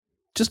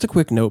Just a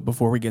quick note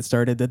before we get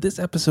started that this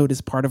episode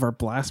is part of our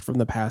Blast from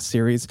the Past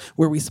series,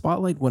 where we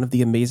spotlight one of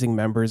the amazing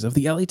members of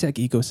the LA Tech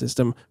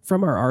ecosystem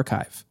from our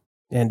archive.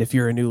 And if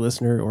you're a new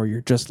listener or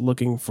you're just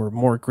looking for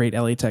more great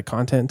LA Tech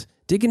content,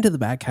 dig into the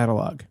back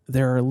catalog.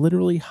 There are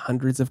literally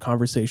hundreds of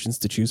conversations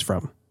to choose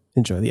from.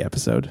 Enjoy the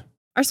episode.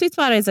 Our sweet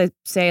spot is, I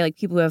say, like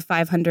people who have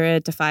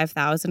 500 to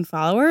 5,000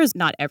 followers.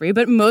 Not every,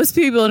 but most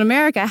people in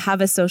America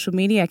have a social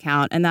media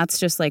account. And that's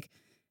just like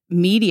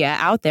media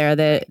out there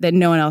that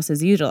no one else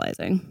is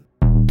utilizing.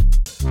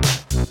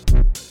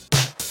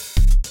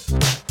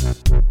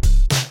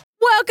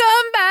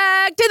 Welcome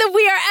back to the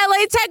We Are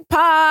LA Tech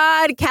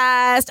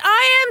podcast.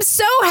 I am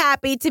so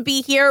happy to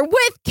be here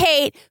with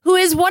Kate, who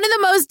is one of the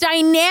most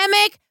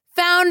dynamic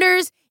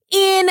founders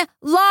in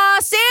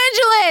Los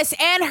Angeles,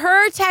 and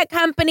her tech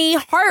company,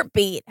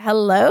 Heartbeat.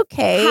 Hello,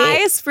 Kate.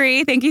 Hi,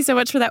 Espree. Thank you so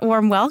much for that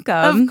warm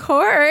welcome. Of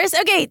course.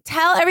 Okay,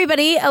 tell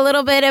everybody a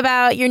little bit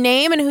about your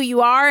name and who you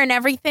are and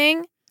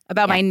everything.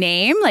 About my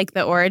name, like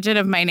the origin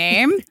of my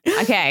name?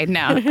 Okay,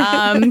 no.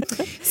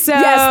 So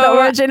yes, the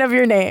origin of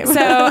your name. So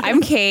I'm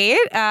Kate.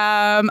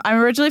 I'm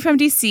originally from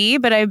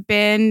DC, but I've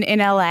been in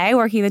LA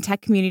working in the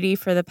tech community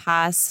for the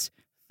past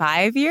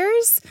 5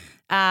 years.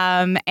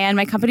 And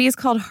my company is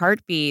called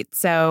Heartbeat.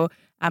 So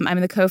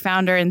I'm the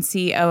co-founder and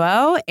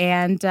COO,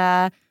 and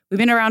we've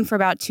been around for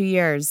about 2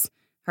 years.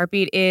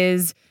 Heartbeat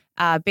is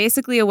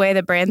basically a way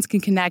that brands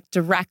can connect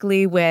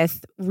directly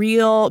with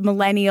real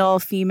millennial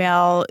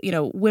female,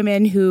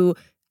 women who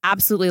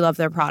absolutely love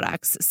their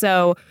products.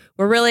 So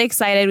we're really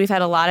excited. We've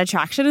had a lot of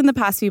traction in the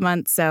past few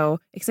months. So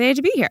excited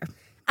to be here.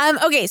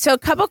 Okay, so a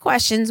couple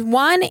questions.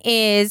 One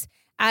is,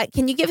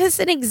 can you give us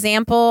an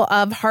example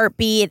of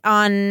Heartbeat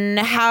on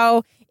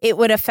how it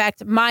would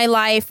affect my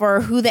life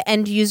or who the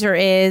end user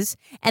is?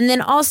 And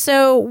then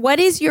also, what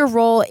is your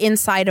role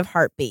inside of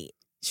Heartbeat?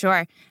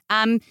 Sure.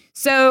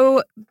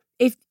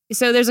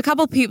 So there's a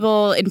couple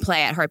people in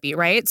play at Heartbeat,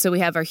 right? So we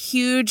have our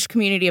huge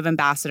community of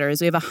ambassadors.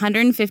 We have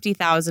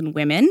 150,000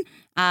 women,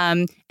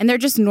 and they're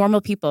just normal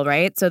people,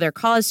 right? So they're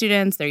college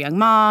students, they're young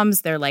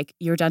moms, they're like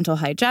your dental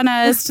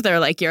hygienist, they're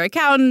like your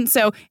accountant.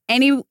 So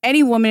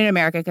any woman in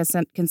America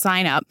can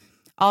sign up.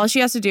 All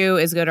she has to do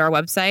is go to our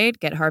website,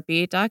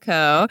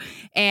 getheartbeat.co,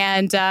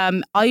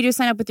 and all you do is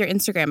sign up with your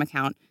Instagram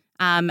account.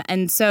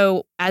 And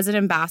so as an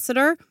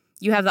ambassador,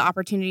 you have the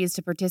opportunities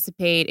to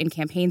participate in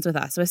campaigns with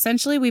us. So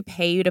essentially, we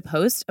pay you to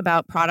post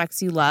about products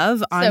you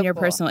love on your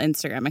personal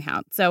Instagram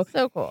account. So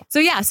cool.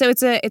 So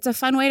it's a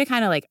fun way to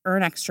kind of like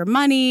earn extra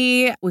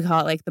money. We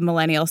call it like the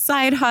millennial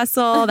side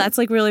hustle. That's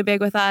like really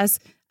big with us.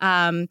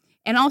 And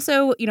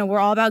also, we're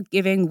all about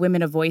giving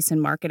women a voice in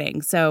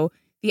marketing. So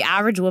the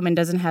average woman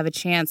doesn't have a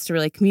chance to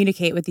really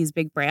communicate with these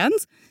big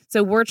brands.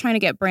 So we're trying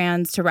to get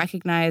brands to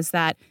recognize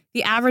that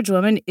the average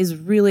woman is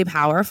really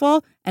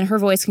powerful and her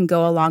voice can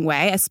go a long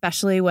way,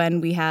 especially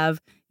when we have,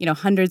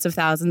 hundreds of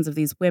thousands of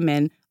these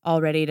women all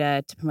ready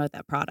to promote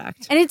that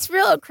product. And it's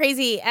real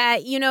crazy.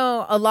 You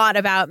know a lot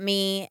about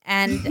me,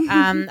 and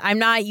I'm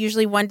not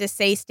usually one to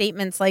say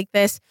statements like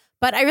this,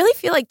 but I really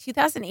feel like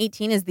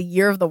 2018 is the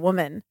year of the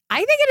woman. I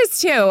think it is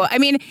too. I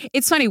mean,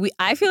 it's funny.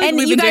 I feel like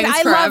we've been doing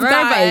this forever.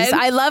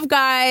 I love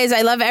guys.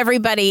 I love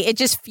everybody. It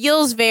just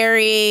feels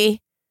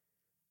very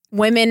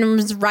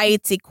women's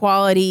rights,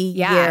 equality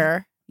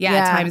year.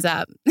 Yeah, time's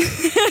up.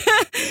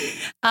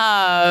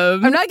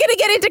 I'm not going to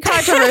get into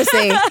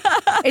controversy.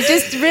 It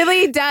just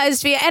really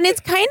does feel, and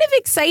it's kind of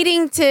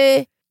exciting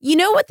to,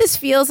 what this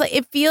feels like?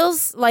 It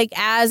feels like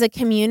as a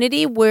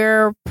community,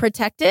 we're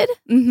protected.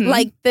 Mm-hmm.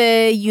 Like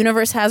the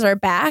universe has our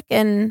back,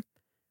 and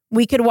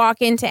we could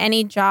walk into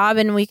any job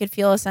and we could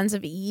feel a sense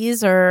of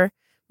ease, or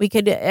we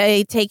could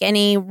take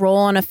any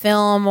role in a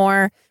film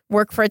or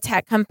work for a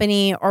tech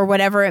company or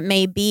whatever it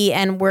may be,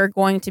 and we're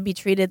going to be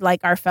treated like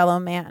our fellow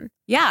man.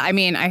 Yeah, I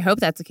mean, I hope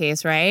that's the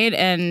case, right?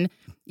 And,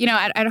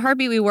 at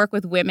Heartbeat, we work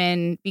with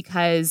women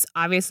because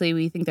obviously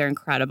we think they're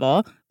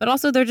incredible, but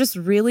also they're just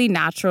really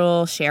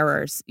natural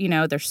sharers.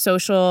 They're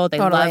social, they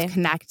love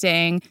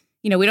connecting.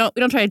 We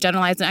don't try to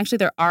generalize, and actually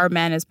there are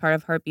men as part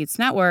of Heartbeat's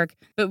network,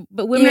 but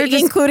women are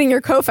just, including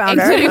your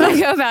co-founder. Including my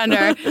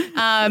co-founder.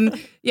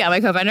 My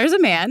co-founder is a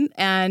man,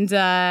 and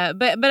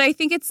but I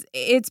think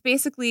it's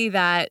basically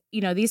that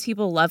these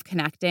people love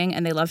connecting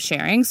and they love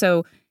sharing.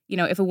 So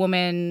if a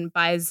woman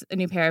buys a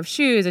new pair of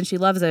shoes and she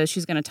loves those,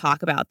 she's going to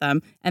talk about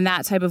them, and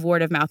that type of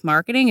word of mouth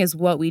marketing is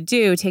what we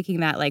do,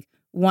 taking that like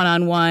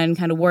one-on-one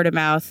kind of word of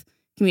mouth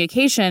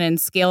communication and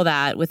scale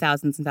that with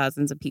thousands and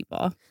thousands of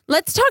people.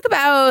 Let's talk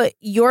about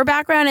your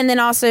background and then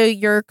also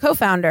your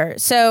co-founder.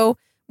 So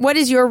what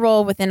is your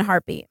role within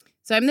Heartbeat?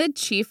 So I'm the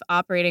chief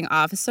operating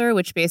officer,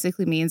 which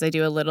basically means I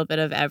do a little bit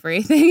of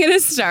everything in a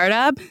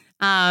startup.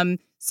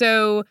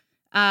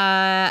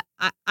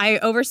 I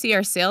oversee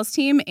our sales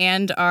team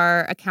and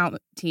our account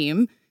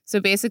team. So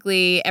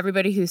basically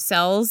everybody who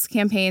sells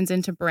campaigns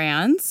into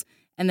brands,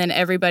 and then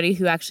everybody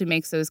who actually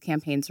makes those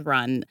campaigns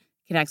run,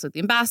 connects with the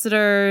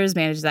ambassadors,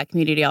 manages that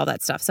community, all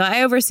that stuff. So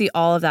I oversee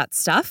all of that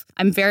stuff.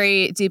 I'm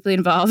very deeply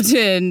involved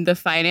in the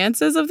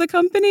finances of the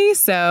company.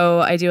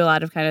 So I do a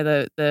lot of kind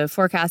of the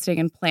forecasting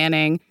and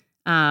planning.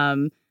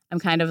 I'm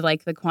kind of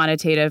like the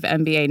quantitative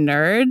MBA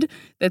nerd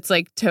that's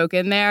like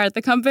token there at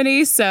the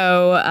company.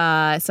 So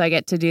I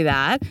get to do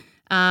that.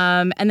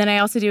 And then I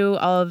also do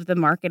all of the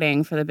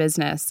marketing for the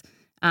business.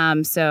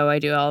 So I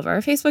do all of our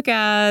Facebook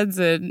ads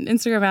and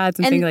Instagram ads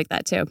and things like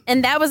that too.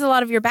 And that was a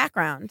lot of your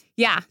background.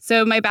 Yeah.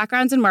 So my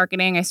background's in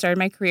marketing. I started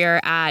my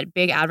career at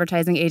big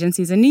advertising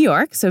agencies in New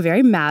York. So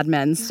very Mad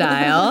Men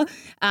style.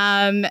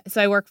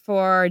 So I work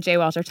for J.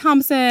 Walter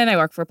Thompson. I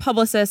work for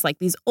Publicis, like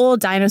these old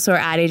dinosaur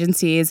ad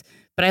agencies.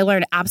 But I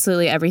learned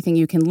absolutely everything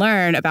you can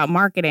learn about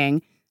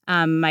marketing.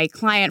 My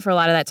client for a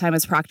lot of that time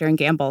was Procter &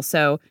 Gamble.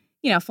 So,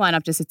 flying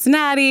up to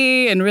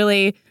Cincinnati and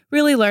really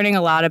learning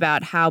a lot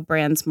about how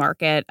brands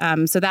market.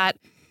 So that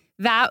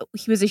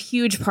was a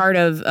huge part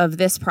of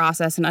this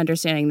process and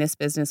understanding this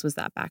business was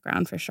that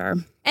background for sure.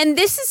 And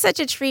this is such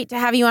a treat to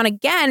have you on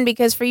again,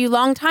 because for you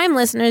longtime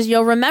listeners,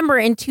 you'll remember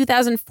in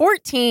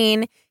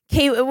 2014,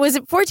 Kate, was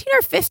it 14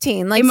 or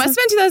 15? It must have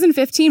been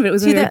 2015, but it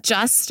was when we were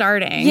just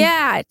starting.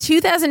 Yeah,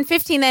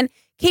 2015. Then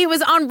Kate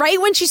was on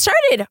right when she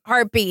started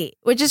Heartbeat,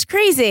 which is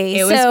crazy.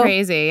 It was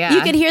crazy, yeah.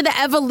 You could hear the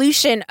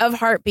evolution of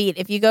Heartbeat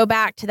if you go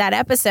back to that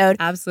episode.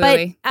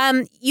 Absolutely.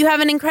 But you have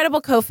an incredible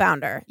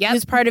co-founder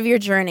who's part of your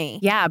journey.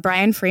 Yeah,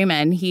 Brian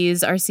Freeman.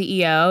 He's our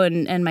CEO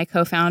and my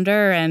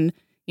co-founder and,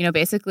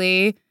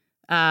 basically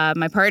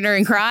my partner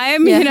in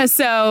crime. Yeah.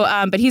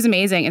 But he's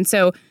amazing. And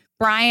so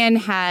Brian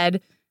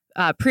had...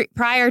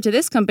 prior to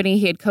this company,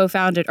 he had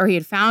founded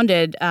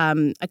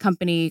a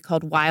company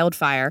called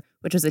Wildfire,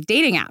 which was a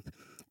dating app.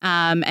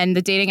 And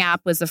the dating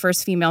app was the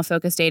first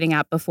female-focused dating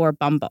app before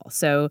Bumble.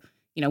 So,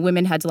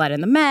 women had to let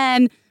in the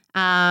men.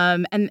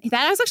 And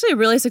that was actually a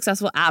really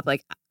successful app.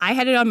 Like, I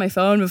had it on my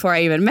phone before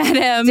I even met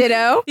him.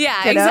 Ditto.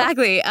 Yeah, Ditto.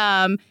 exactly.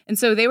 And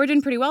so they were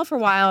doing pretty well for a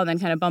while, and then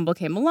kind of Bumble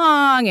came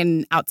along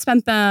and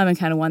outspent them and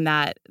kind of won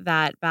that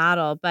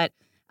battle. But,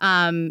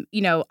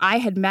 I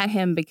had met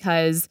him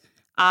because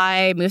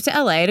I moved to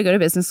LA to go to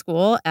business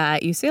school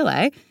at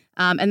UCLA.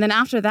 And then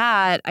after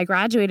that, I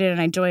graduated and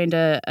I joined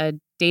a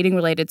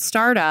dating-related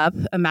startup,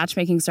 a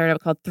matchmaking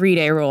startup called 3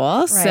 Day Rule.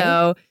 Right.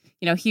 So,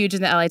 huge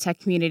in the LA tech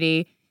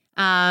community.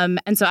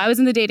 And so I was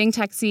in the dating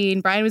tech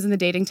scene. Brian was in the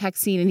dating tech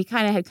scene. And he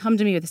kind of had come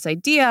to me with this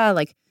idea,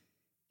 like,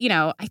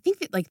 I think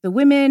that like the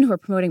women who are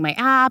promoting my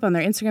app on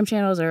their Instagram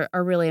channels are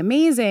really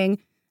amazing.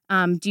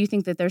 Do you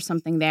think that there's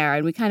something there?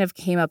 And we kind of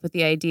came up with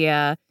the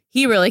idea.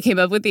 He really came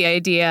up with the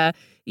idea,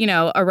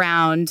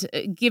 around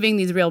giving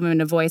these real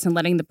women a voice and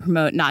letting them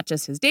promote not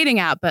just his dating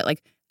app, but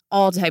like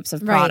all types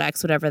of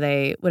products, whatever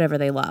they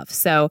love.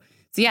 So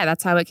yeah,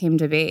 that's how it came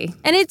to be.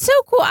 And it's so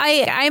cool.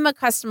 I'm a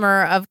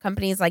customer of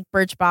companies like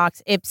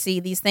Birchbox,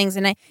 Ipsy, these things.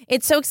 And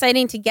it's so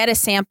exciting to get a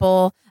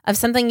sample of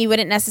something you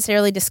wouldn't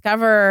necessarily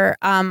discover.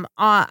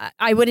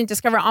 I wouldn't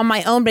discover on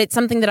my own, but it's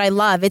something that I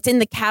love. It's in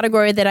the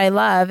category that I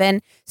love.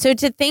 And so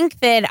to think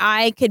that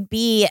I could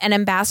be an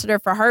ambassador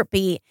for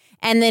Heartbeat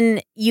and then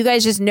you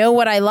guys just know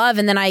what I love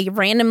and then I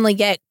randomly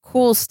get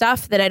cool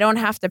stuff that I don't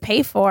have to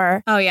pay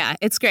for. Oh, yeah.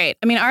 It's great.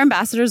 I mean, our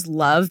ambassadors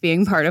love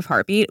being part of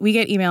Heartbeat. We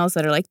get emails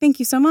that are like, thank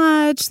you so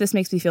much. This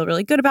makes me feel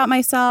really good about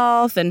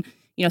myself. And,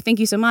 thank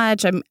you so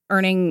much. I'm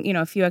earning,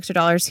 a few extra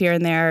dollars here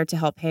and there to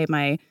help pay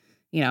my,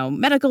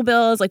 medical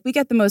bills. Like we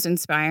get the most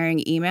inspiring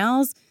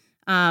emails.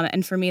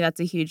 And for me, that's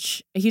a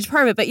huge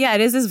part of it. But yeah,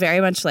 it is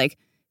very much like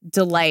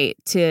delight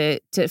to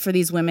for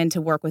these women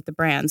to work with the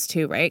brands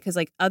too, right? Because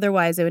like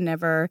otherwise they would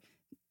never...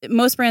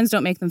 Most brands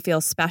don't make them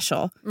feel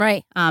special.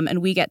 Right. And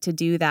we get to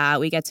do that.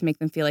 We get to make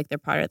them feel like they're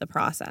part of the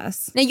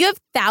process. Now, you have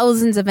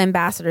thousands of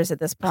ambassadors at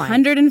this point.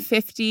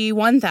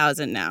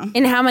 151,000 now.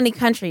 In how many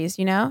countries,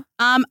 I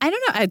don't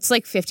know. It's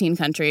like 15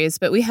 countries,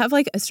 but we have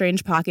like a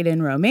strange pocket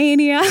in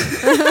Romania.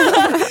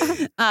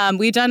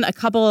 We've done a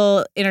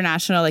couple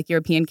international, like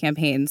European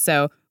campaigns.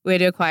 So we had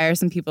to acquire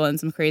some people in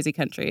some crazy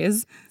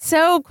countries.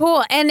 So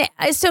cool. And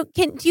so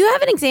do you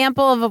have an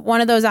example of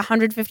one of those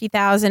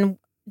 150,000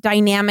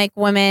 dynamic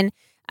women,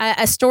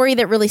 a story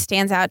that really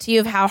stands out to you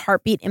of how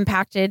Heartbeat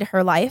impacted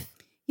her life?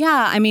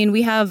 Yeah, I mean,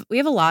 we have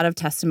a lot of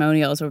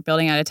testimonials. We're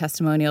building out a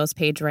testimonials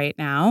page right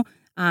now.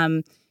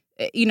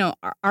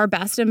 Our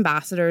best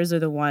ambassadors are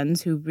the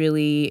ones who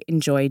really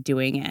enjoy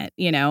doing it,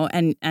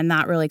 and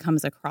that really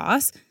comes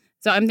across.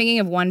 So I'm thinking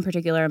of one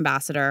particular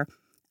ambassador.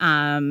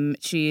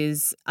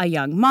 She's a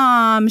young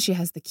mom. She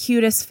has the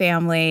cutest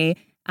family.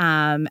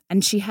 And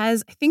I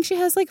think she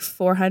has like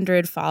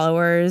 400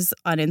 followers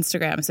on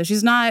Instagram. So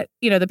she's not,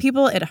 the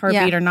people at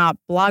Heartbeat are not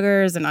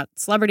bloggers and not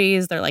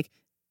celebrities. They're like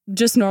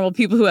just normal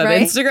people who have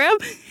Instagram.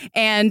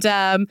 And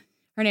her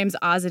name's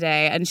Azadeh.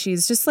 And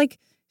she's just like,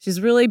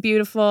 she's really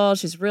beautiful.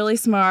 She's really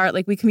smart.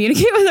 Like we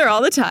communicate with her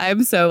all the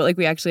time. So like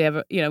we actually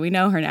have, we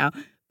know her now.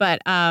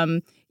 But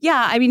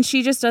yeah, I mean,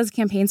 she just does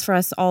campaigns for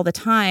us all the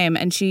time.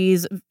 And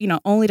she's,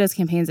 only does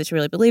campaigns that she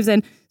really believes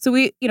in. So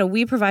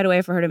we provide a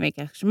way for her to make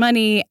extra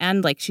money.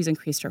 And like she's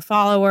increased her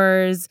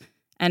followers.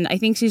 And I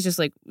think she's just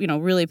like,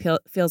 really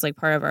feels like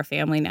part of our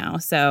family now.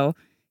 So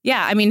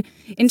yeah, I mean,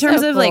 in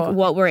terms of like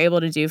what we're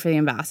able to do for the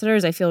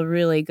ambassadors, I feel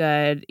really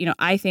good.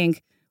 I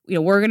think,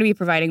 we're going to be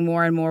providing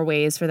more and more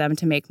ways for them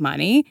to make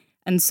money.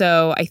 And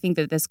so I think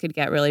that this could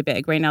get really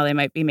big. Right now they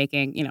might be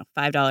making, $5, $10,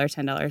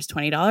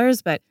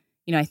 $20, but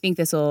I think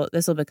this will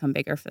become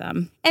bigger for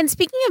them. And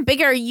speaking of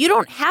bigger, you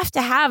don't have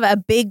to have a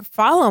big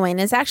following.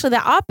 It's actually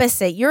the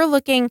opposite. You're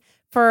looking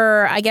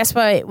for, I guess,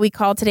 what we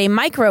call today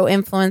micro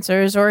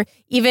influencers, or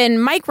even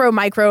micro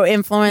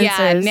influencers.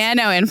 Yeah,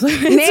 nano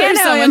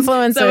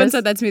influencers. Someone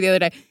said that to me the other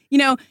day.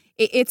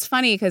 It's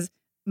funny because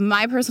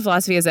my personal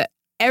philosophy is that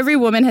every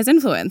woman has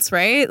influence,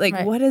 right?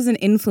 Like, what is an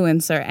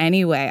influencer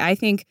anyway? I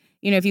think,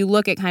 if you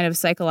look at kind of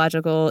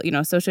psychological,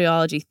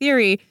 sociology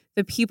theory,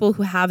 the people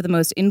who have the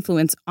most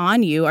influence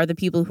on you are the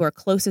people who are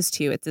closest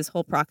to you. It's this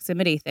whole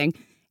proximity thing.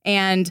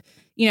 And,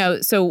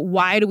 so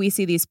why do we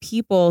see these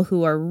people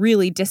who are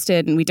really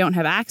distant and we don't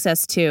have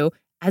access to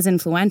as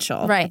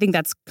influential? Right. I think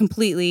that's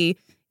completely,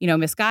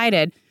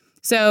 misguided.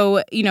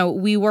 So,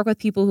 we work with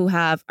people who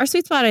have, our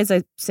sweet spot is,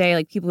 I say,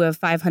 like people who have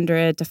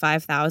 500 to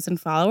 5,000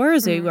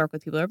 followers. Mm-hmm. We work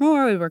with people who are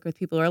more, we work with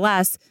people who are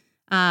less.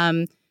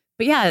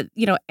 But yeah,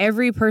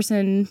 every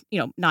person,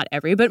 not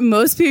every, but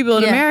most people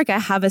in America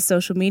have a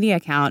social media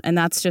account. And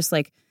that's just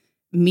like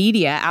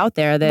media out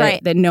there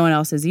that no one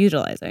else is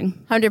utilizing.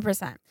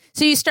 100%.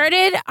 So you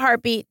started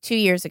Heartbeat 2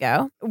 years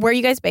ago. Where are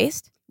you guys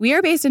based? We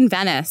are based in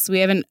Venice.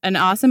 We have an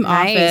awesome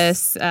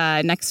office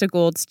next to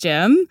Gold's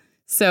Gym.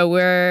 So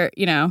we're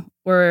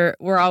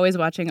always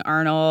watching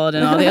Arnold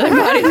and all the other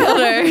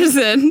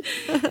bodybuilders and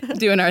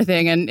doing our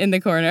thing in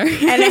the corner.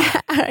 And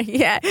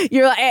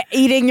you're like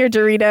eating your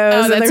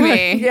Doritos. Oh, that's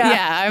me.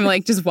 Yeah, I'm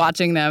like just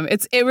watching them.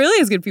 It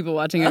really is good people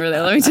watching over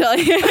there, let me tell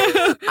you.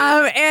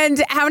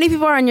 And how many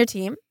people are on your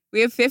team?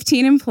 We have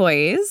 15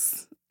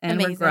 employees. And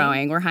Amazing. We're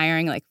growing. We're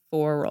hiring like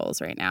 4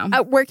 roles right now.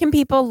 Where can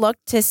people look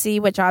to see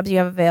what jobs you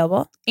have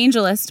available?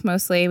 AngelList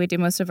mostly. We do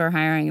most of our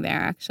hiring there,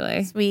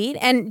 actually. Sweet.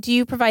 And do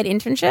you provide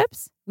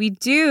internships? We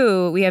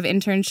do. We have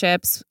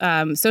internships,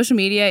 social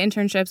media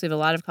internships. We have a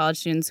lot of college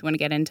students who want to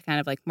get into kind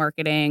of like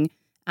marketing.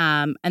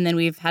 And then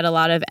we've had a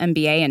lot of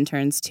MBA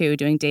interns too,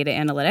 doing data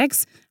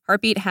analytics.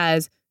 Heartbeat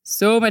has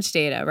so much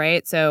data,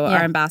 right? So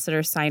our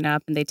ambassadors sign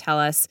up and they tell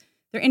us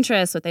their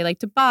interests, what they like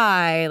to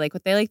buy, like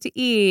what they like to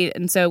eat.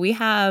 And so we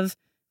have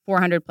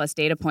 400 plus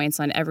data points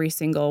on every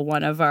single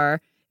one of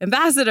our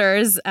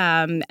ambassadors.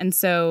 And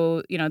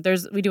so,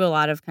 we do a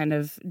lot of kind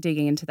of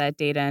digging into that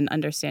data and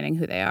understanding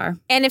who they are.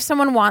 And if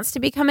someone wants to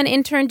become an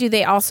intern, do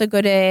they also go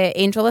to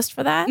AngelList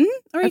for that?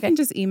 Mm-hmm. Or you can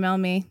just email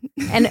me.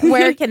 And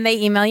where can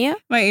they email you?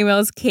 My email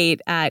is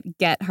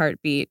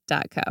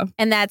kate@getheartbeat.co.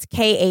 And that's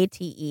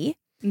KATE.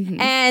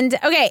 Mm-hmm.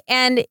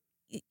 And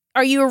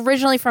are you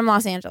originally from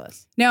Los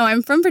Angeles? No,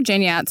 I'm from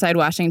Virginia, outside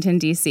Washington,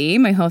 D.C.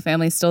 My whole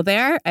family's still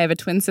there. I have a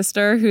twin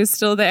sister who's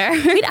still there.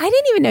 Wait, I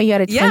didn't even know you had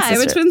a twin sister. Yeah, I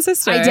have a twin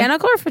sister.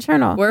 Identical or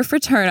fraternal? We're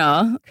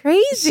fraternal.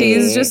 Crazy.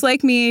 She's just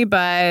like me,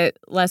 but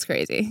less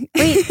crazy.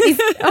 Wait,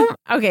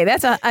 okay,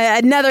 that's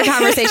another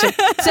conversation.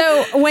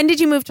 So when did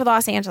you move to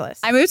Los Angeles?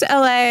 I moved to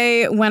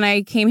L.A. when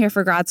I came here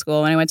for grad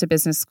school, when I went to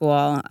business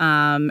school,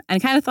 and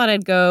kind of thought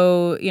I'd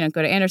go to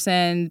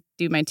Anderson,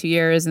 do my 2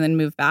 years and then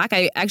move back.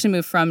 I actually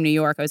moved from New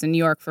York. I was in New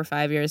York for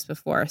 5 years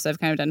before. So I've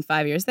kind of done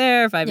 5 years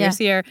there, 5 years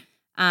here.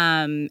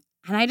 And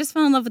I just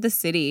fell in love with the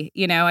city.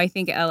 I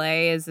think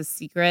LA is a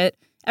secret.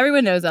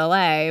 Everyone knows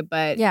LA,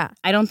 but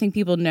I don't think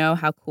people know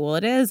how cool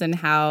it is and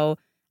how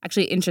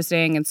actually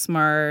interesting and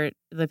smart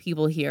the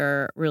people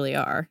here really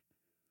are.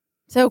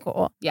 So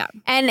cool. Yeah.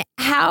 And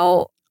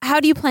how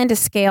do you plan to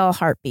scale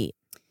Heartbeat?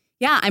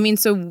 Yeah,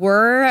 so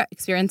we're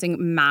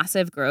experiencing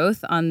massive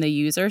growth on the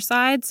user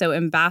side. So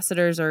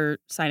ambassadors are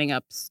signing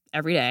up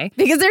every day.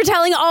 Because they're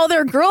telling all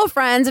their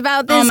girlfriends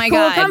about this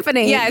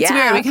company. Yeah, it's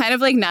weird. We kind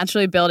of like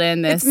naturally build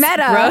in this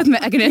meta growth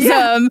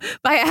mechanism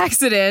by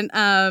accident.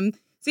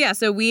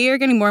 So we are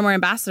getting more and more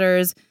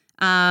ambassadors.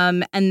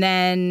 And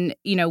then,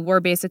 we're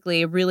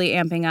basically really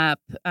amping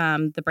up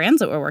the brands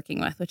that we're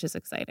working with, which is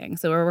exciting.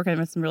 So we're working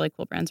with some really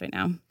cool brands right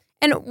now.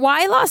 And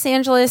why Los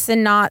Angeles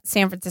and not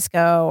San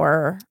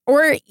Francisco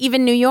or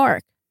even New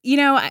York?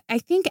 I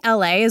think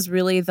LA is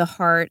really the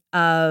heart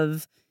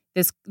of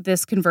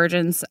this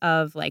convergence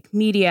of like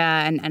media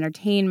and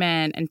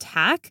entertainment and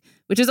tech,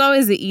 which is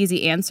always the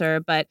easy answer.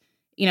 But,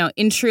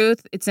 in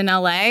truth, it's in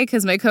LA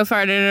because my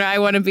co-founder and I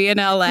want to be in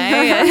LA.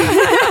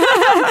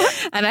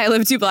 And I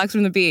live 2 blocks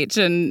from the beach,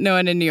 and no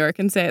one in New York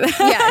can say that.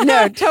 Yeah,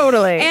 no,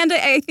 totally. And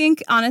I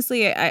think,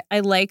 honestly, I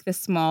like the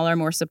smaller,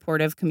 more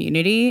supportive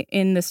community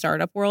in the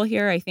startup world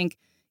here. I think,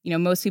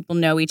 most people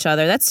know each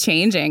other. That's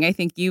changing. I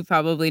think you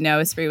probably know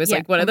Espree was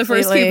like one of the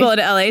first people in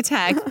LA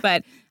tech.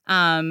 But,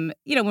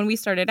 when we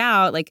started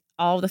out, like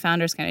all of the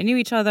founders kind of knew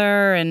each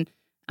other, and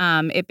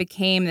it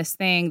became this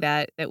thing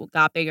that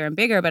got bigger and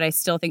bigger. But I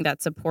still think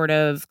that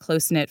supportive,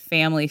 close-knit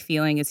family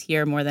feeling is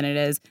here more than it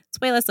is.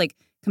 It's way less like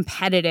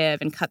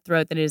competitive and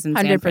cutthroat than it is in 100%.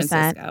 San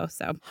Francisco.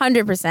 So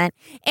 100%.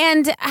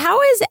 And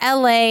how has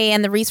LA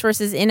and the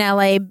resources in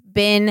LA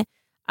been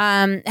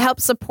help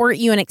support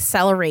you in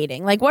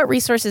accelerating? Like what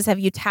resources have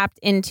you tapped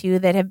into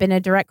that have been a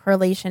direct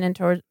correlation and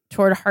toward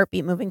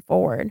Heartbeat moving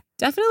forward?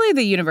 Definitely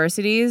the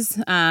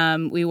universities.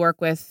 We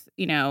work with,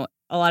 a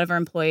lot of our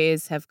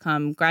employees have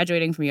come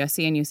graduating from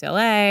USC and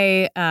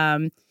UCLA.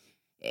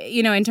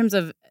 in terms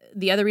of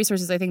the other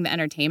resources, I think the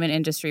entertainment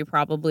industry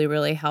probably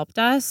really helped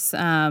us.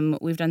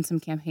 We've done some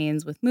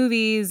campaigns with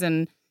movies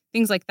and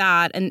things like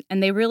that,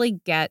 and they really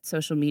get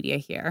social media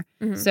here.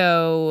 Mhm.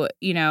 So,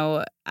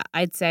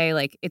 I'd say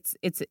like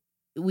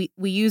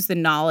we use the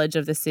knowledge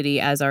of the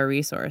city as our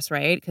resource,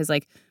 right? Because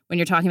like when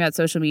you're talking about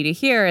social media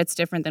here, it's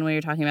different than when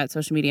you're talking about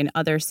social media in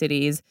other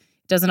cities.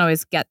 It doesn't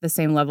always get the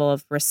same level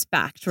of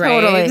respect,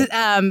 right? Totally.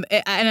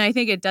 And I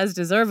think it does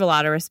deserve a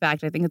lot of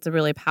respect. I think it's a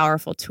really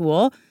powerful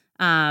tool.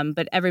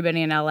 But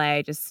everybody in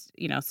LA just,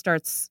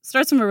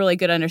 starts from a really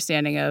good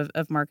understanding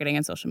of marketing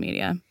and social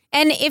media.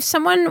 And if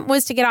someone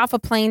was to get off a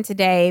plane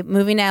today,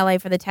 moving to LA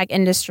for the tech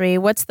industry,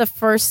 what's the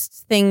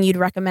first thing you'd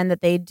recommend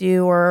that they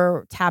do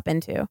or tap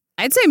into?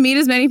 I'd say meet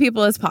as many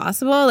people as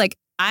possible. Like,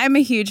 I'm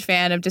a huge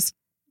fan of just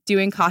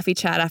doing coffee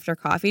chat after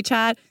coffee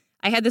chat.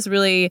 I had this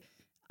really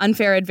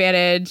unfair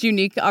advantage,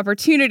 unique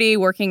opportunity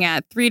working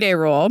at 3 Day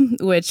Rule,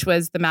 which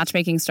was the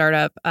matchmaking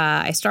startup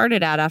I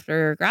started at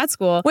after grad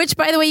school. Which,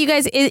 by the way, you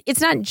guys, it's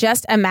not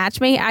just a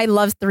matchmate. I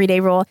love 3 Day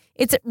Rule.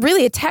 It's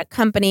really a tech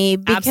company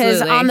because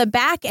Absolutely. on the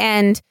back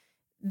end,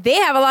 they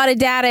have a lot of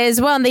data as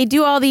well, and they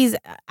do all these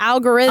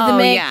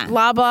algorithmic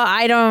blah blah.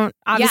 I don't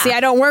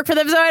work for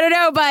them, so I don't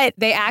know. But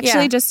they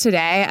actually just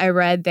today I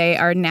read they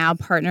are now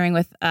partnering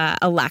with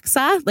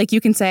Alexa. Like you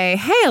can say,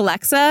 "Hey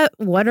Alexa,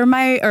 what are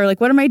my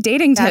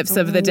dating tips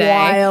of the day?"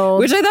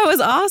 wild. Which I thought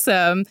was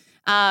awesome.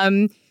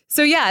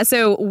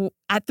 So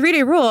at 3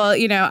 Day Rule,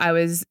 I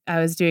was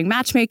doing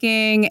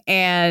matchmaking,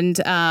 and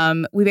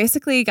we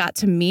basically got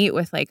to meet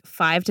with like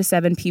 5 to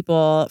 7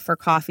 people for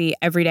coffee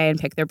every day and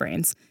pick their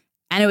brains.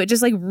 And it would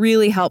just like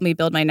really help me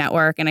build my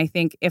network. And I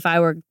think if I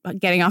were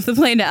getting off the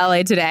plane to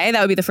LA today, that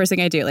would be the first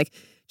thing I do. Like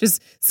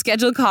just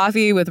schedule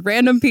coffee with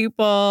random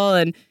people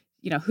and,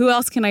 who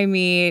else can I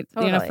meet?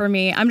 Totally. For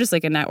me, I'm just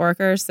like a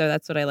networker. So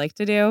that's what I like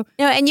to do.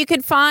 And you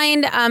could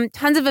find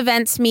tons of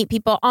events to meet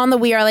people on the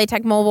We Are LA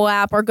Tech mobile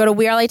app, or go to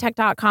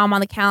wearelatech.com on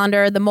the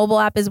calendar. The mobile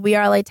app is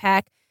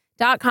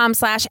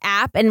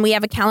wearelatech.com/app, and we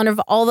have a calendar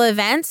of all the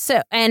events.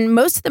 So, and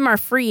most of them are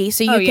free.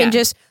 So you can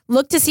just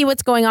look to see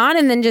what's going on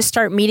and then just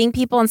start meeting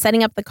people and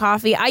setting up the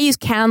coffee. I use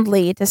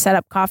Calendly to set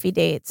up coffee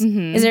dates.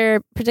 Mm-hmm. Is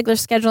there particular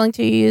scheduling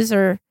to use,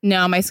 or?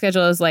 No, my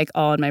schedule is like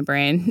all in my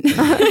brain.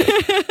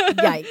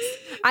 Yikes.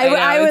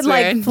 I would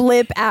like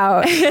flip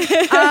out.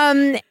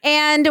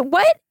 And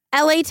what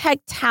LA Tech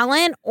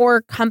talent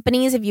or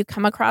companies have you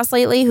come across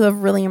lately who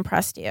have really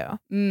impressed you?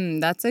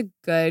 That's a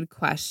good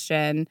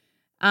question.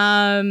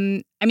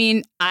 I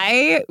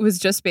was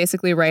just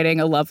basically writing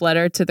a love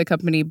letter to the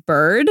company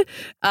Bird.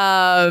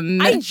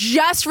 I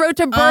just wrote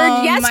to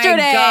Bird yesterday.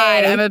 My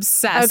God, I'm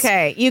obsessed.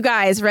 Okay, you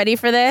guys ready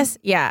for this?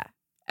 Yeah.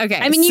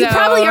 Okay. You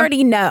probably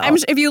already know.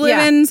 If you live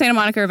in Santa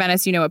Monica or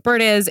Venice, you know what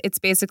Bird is. It's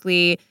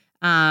basically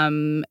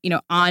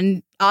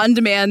on-demand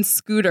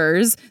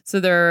scooters.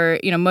 So they're,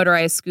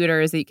 motorized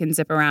scooters that you can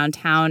zip around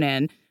town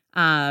in.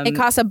 It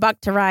costs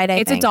 $1 to ride, I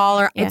think. It's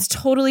 $1. Yeah. It's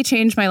totally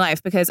changed my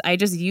life because I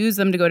just use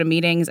them to go to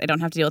meetings. I don't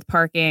have to deal with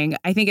parking.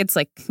 I think it's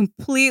like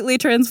completely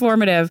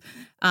transformative.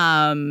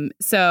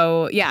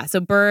 So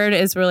Bird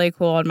is really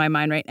cool in my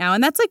mind right now.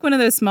 And that's like one of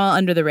those small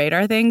under the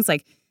radar things.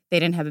 Like they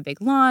didn't have a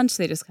big launch.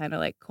 They just kind of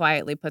like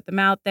quietly put them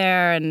out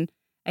there. And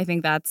I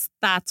think that's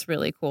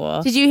really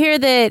cool. Did you hear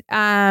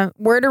that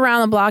word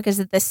around the block is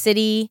that the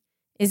city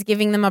is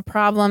giving them a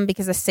problem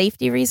because of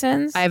safety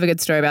reasons? I have a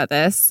good story about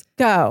this.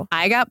 Go.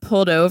 I got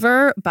pulled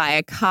over by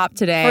a cop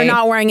today for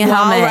not wearing a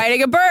helmet while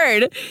riding a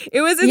Bird.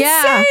 It was insane.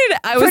 Yeah.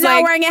 I was for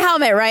not wearing a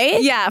helmet,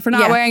 right? Yeah, for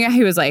not wearing it.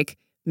 He was like,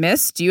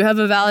 "Miss, do you have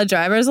a valid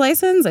driver's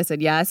license?" I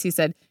said, "Yes." He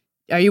said,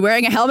 "Are you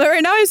wearing a helmet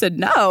right now?" I said,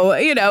 "No."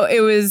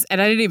 It was,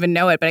 and I didn't even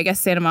know it, but I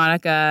guess Santa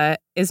Monica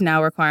is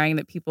now requiring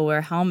that people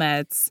wear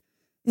helmets.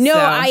 No,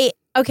 So-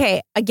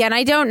 okay, again,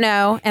 I don't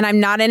know, and I'm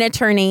not an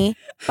attorney,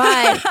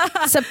 but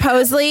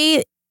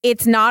supposedly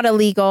it's not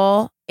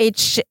illegal.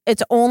 It's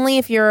only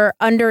if you're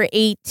under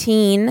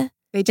 18.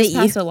 They just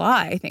passed a law,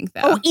 I think,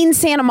 though. Oh, in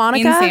Santa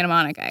Monica? In Santa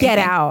Monica. Get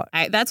out.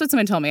 That's what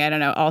someone told me. I don't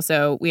know.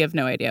 Also, we have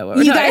no idea what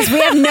we're You talking guys, we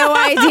have no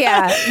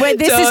idea.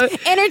 This So- is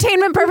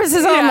entertainment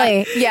purposes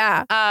only.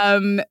 Yeah.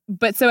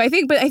 But I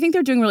think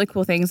they're doing really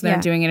cool things, and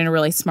they're doing it in a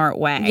really smart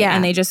way. Yeah.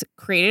 And they just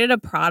created a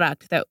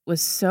product that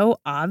was so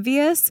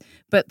obvious,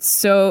 but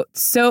so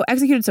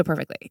executed so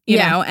perfectly. You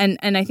know?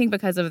 And I think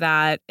because of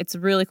that, it's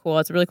really cool.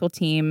 It's a really cool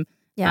team.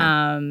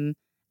 Yeah.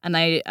 And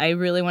I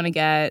really want to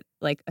get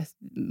like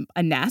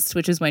a Nest,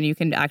 which is when you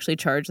can actually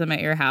charge them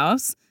at your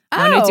house.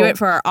 I want to do it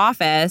for our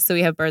office, so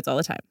we have Birds all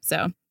the time.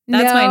 So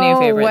that's my new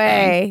favorite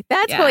thing.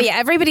 That's cool. Yeah,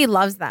 everybody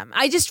loves them.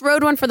 I just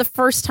rode one for the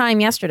first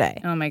time yesterday.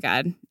 Oh my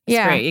God.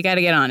 It's great. You got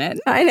to get on it.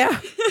 I know.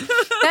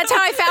 That's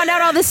how I found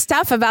out all this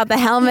stuff about the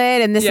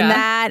helmet and this and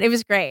that. It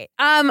was great.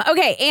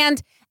 Okay,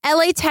 and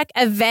LA Tech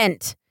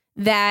event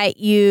that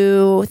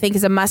you think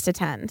is a must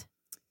attend.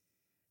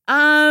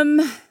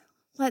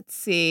 Let's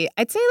see.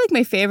 I'd say like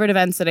my favorite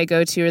events that I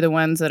go to are the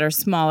ones that are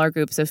smaller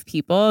groups of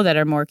people that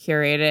are more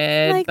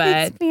curated. Like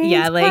but the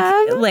Experience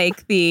Club?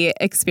 like the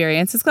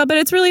Experiences Club. But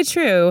it's really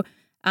true.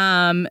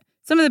 Some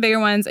some of the bigger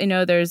ones, I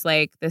know there's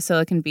like the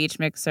Silicon Beach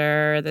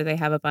Mixer that they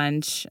have a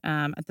bunch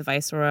at the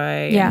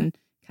Viceroy and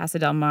Casa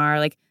del Mar.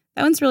 Like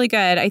that one's really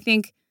good. I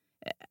think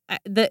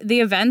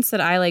the events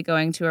that I like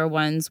going to are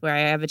ones where I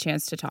have a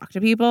chance to talk to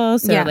people.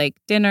 So like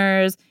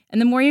dinners. And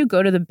the more you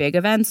go to the big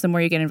events, the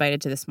more you get invited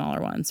to the smaller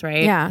ones,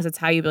 right? Yeah. Because it's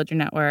how you build your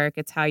network.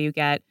 It's how you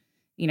get,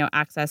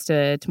 access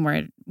to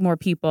more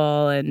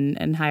people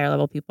and higher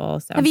level people.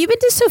 So have you been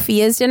to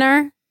Sophia's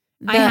dinner?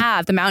 I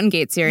have. The Mountain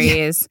Gate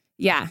series.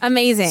 Yeah.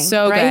 Amazing.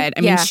 So right? good.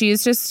 I mean,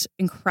 she's just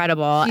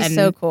incredible. She's and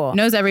so cool.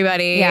 Knows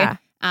everybody. Yeah.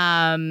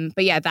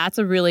 But yeah, that's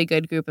a really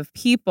good group of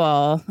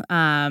people.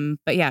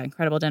 But yeah,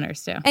 incredible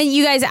dinners too. And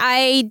you guys,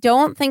 I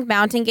don't think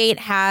Mountain Gate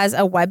has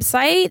a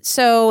website.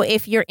 So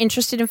if you're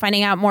interested in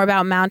finding out more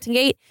about Mountain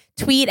Gate,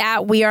 tweet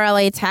at We Are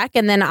LA Tech,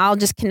 and then I'll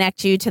just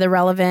connect you to the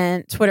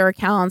relevant Twitter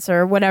accounts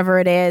or whatever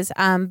it is.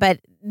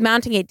 But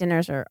Mountain Gate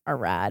dinners are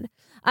rad.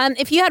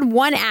 If you had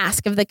one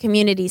ask of the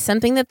community,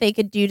 something that they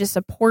could do to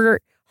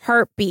support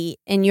Heartbeat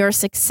and your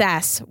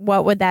success,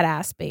 what would that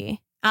ask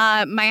be?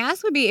 My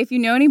ask would be, if you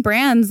know any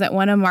brands that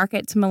want to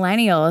market to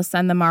millennials,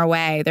 send them our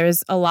way.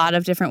 There's a lot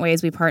of different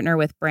ways we partner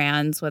with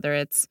brands, whether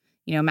it's,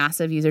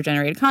 massive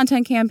user-generated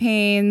content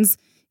campaigns,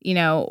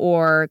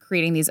 or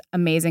creating these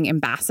amazing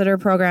ambassador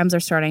programs. Are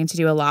starting to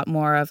do a lot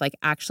more of like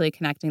actually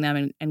connecting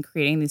them and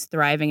creating these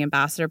thriving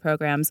ambassador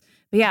programs.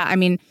 But yeah, I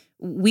mean,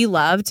 we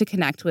love to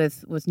connect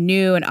with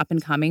new and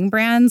up-and-coming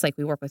brands. Like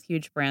we work with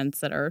huge brands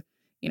that are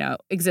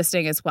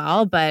existing as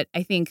well. But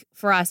I think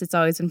for us, it's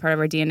always been part of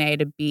our DNA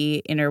to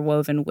be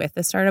interwoven with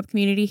the startup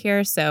community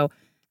here. So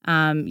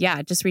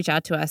just reach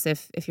out to us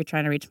if you're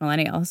trying to reach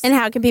millennials. And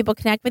how can people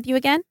connect with you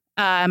again?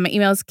 My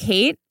email is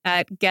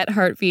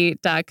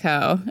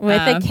kate@getheartbeat.co.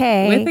 With a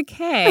K. With a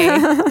K.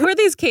 Who are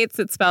these Kates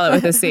that spell it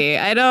with a C?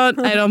 I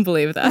don't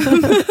believe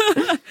them.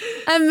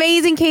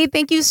 Amazing, Kate.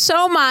 Thank you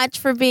so much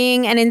for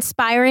being an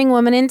inspiring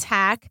woman in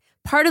tech,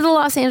 part of the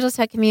Los Angeles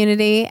tech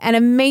community, an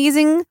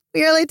amazing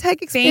We Are LA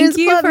Tech Experience Thank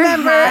you Club for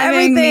member.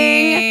 having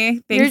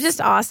Everything. me. You're just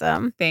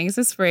awesome. Thanks,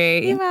 it's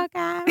free. You're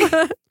welcome.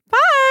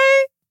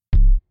 Bye.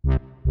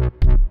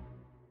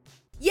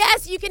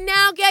 Yes, you can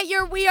now get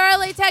your We Are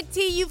LA Tech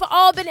tee. You've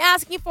all been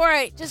asking for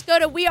it. Just go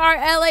to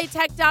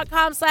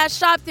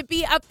wearelatech.com/shop to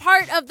be a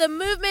part of the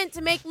movement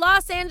to make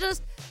Los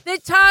Angeles the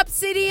top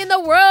city in the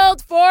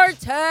world for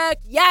tech.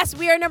 Yes,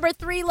 we are number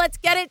 3. Let's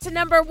get it to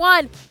number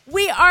 1.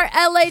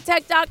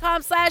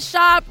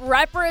 wearelatech.com/shop.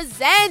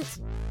 Represent.